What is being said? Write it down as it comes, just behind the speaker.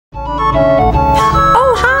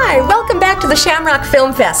to the Shamrock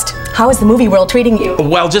Film Fest. How is the movie world treating you?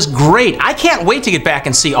 Well, just great. I can't wait to get back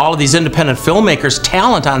and see all of these independent filmmakers'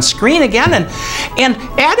 talent on screen again, and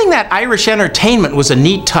adding that Irish entertainment was a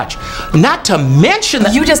neat touch. Not to mention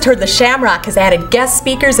that... You just heard the Shamrock has added guest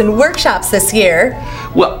speakers and workshops this year.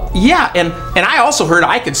 Well, yeah, and I also heard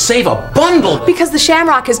I could save a bundle. Because the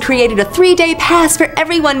Shamrock has created a 3-day pass for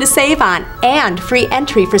everyone to save on, and free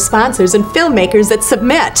entry for sponsors and filmmakers that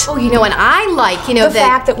submit. Oh, you know, and I like, you know, the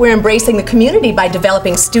fact that we're embracing the community by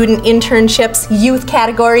developing student internships, youth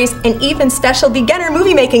categories, and even special beginner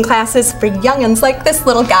movie making classes for young'uns like this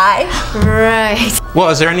little guy. Right. Well,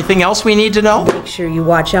 is there anything else we need to know? Make sure you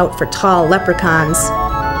watch out for tall leprechauns.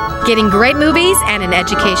 Getting great movies and an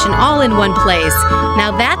education all in one place.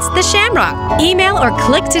 Now that's the Shamrock. Email or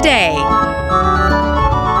click today.